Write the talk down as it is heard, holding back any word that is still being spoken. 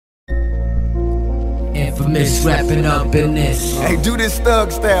Infamous, wrapping up in this. Hey, do this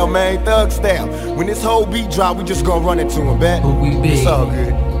thug style, man, thug style. When this whole beat drop, we just gonna run into him, bet? Who we be? It's all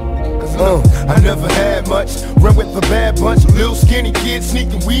good. I never had much, run with a bad bunch. Little skinny kid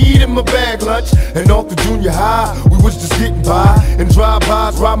sneaking weed in my bag lunch. And off the junior high, we was just getting by. And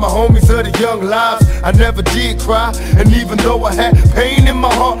drive-bys, ride my homies of the young lives. I never did cry, and even though I had pain in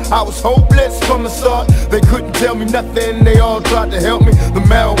my heart, I was hopeless from the start. They couldn't tell me nothing, they all tried to help me. The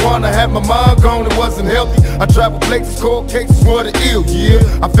marijuana had my mind gone, it wasn't healthy. I traveled places, cold cases for the ill,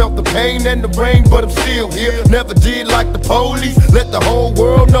 yeah. I felt the pain and the rain, but I'm still here. Never did like the police, let the whole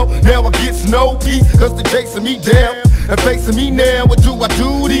world know. Now I get no peace, cause they're chasing me down and facing me now. What do I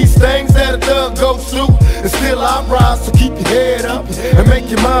do? These things that a thug goes through, and still I rise. So keep your head up and make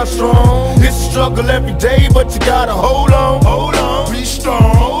your mind strong. It's a struggle every day, but you gotta hold on. Hold on, be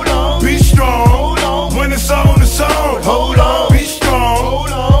strong. Hold on, be strong. Hold on, when it's on, it's on. Hold on, be strong. Hold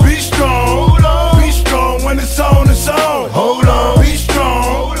on, be strong. Hold on, be strong. When it's on, it's on. Hold on, be strong.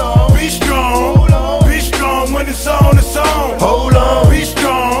 Hold on, be strong. Hold on, be strong. When it's on, it's on. Hold on, be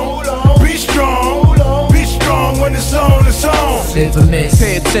strong. Infamous.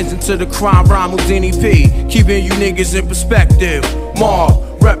 Pay attention to the crime rhyme Houdini P, keeping you niggas in perspective.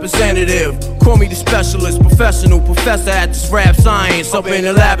 Mobb, representative, call me the specialist, professional professor at this rap science up in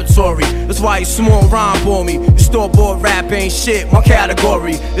the laboratory. That's why you small rhyme for me. You store-bought rap ain't shit, my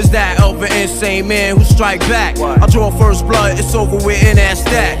category is that of an insane man who strike back. I draw first blood, it's over with and that's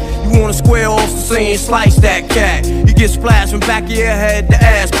that. You wanna square off the scene, slice that cat. You get splashed from back of your head, the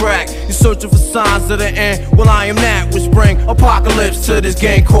ass crack. You're searching for signs of the end, well I am that, which bring apocalypse to this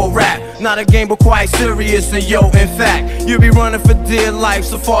game called rap. Not a game but quite serious, and yo, in fact, you'll be running for dear life,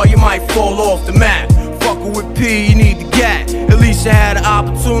 so far you might fall off the map. Fucking with P, you need the gat. At least you had an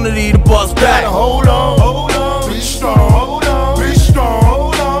opportunity to bust back. Hold on, be strong. Hold on, be strong.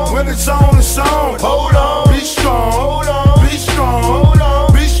 Hold on, when it's on, it's on. Hold on, be strong. Hold on, be strong. Hold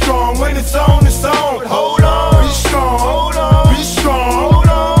on, be strong. When it's on, it's on. Hold on, be strong. Hold on, be strong. Hold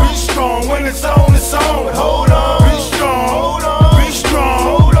on, be strong. When it's on, it's on. Hold on, be strong. Hold on, be strong.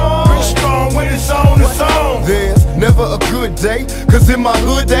 Hold on, be strong. When it's on, it's on. There's never a good day, cause in my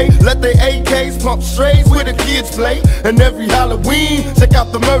hood they let they AKs pump strays where the kids play. And every Halloween, check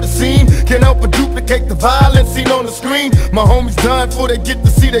out the murder scene. Can't help but duplicate the violence seen on the screen. My homies dying before they get to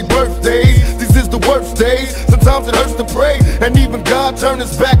see their birthdays. These is the worst days, sometimes it hurts to pray. And even God turned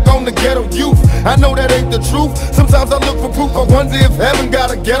his back on the ghetto youth. I know that ain't the truth, sometimes I look for proof. I wonder if heaven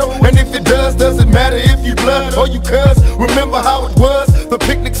got a ghetto, and if it does it matter if you blood or you cuz? Remember how it was, the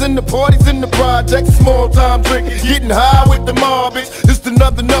picnics and the parties in the projects, small time drinking, getting high with the mob. Just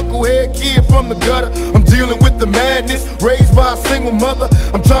another knucklehead kid from the gutter. I'm dealing with the madness, raised by a single mother.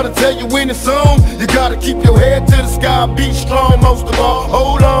 I'm trying to tell you when it's on, you gotta keep your head to the sky, be strong most of all.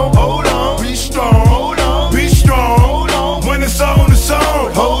 Hold on, be strong. Hold on, be strong. Hold on, when it's on, it's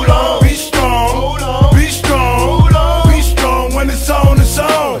on. Hold on, be strong. Hold on, be strong. Hold on, be strong. When it's on, it's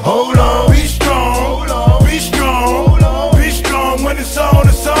on. Hold on, be strong. Hold on, be strong. Hold on, be strong. When it's on,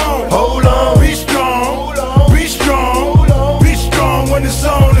 it's on. Hold on, be strong. Hold on, be strong. Hold on, be strong. When it's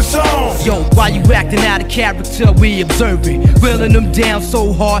on, it's on. Yo, why you acting out of character? We observing, wheeling them down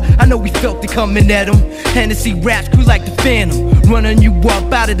so hard. I know we felt it coming at them. Hennessy raps crew like the Phantom, running you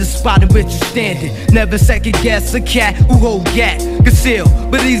up out of the spot in which you standing. Never second guess a cat who hold gat, conceal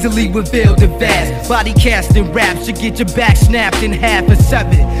but easily reveal the vast. Body casting raps should get your back snapped in half and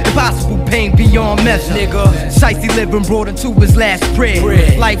seven. Impossible pain beyond measure, nigga. Shicey living brought him to his last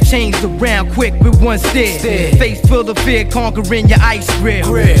prayer. Life changed around quick with one stare. Face full of fear, conquering your ice grill.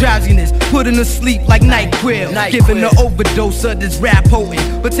 Drowsiness, putting to sleep like NyQuil. Giving an overdose of this rap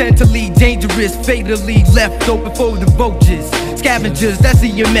potent, potentially dangerous, fatally left open for the vultures. Scavengers, that's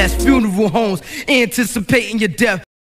EMS, funeral homes, anticipating your death.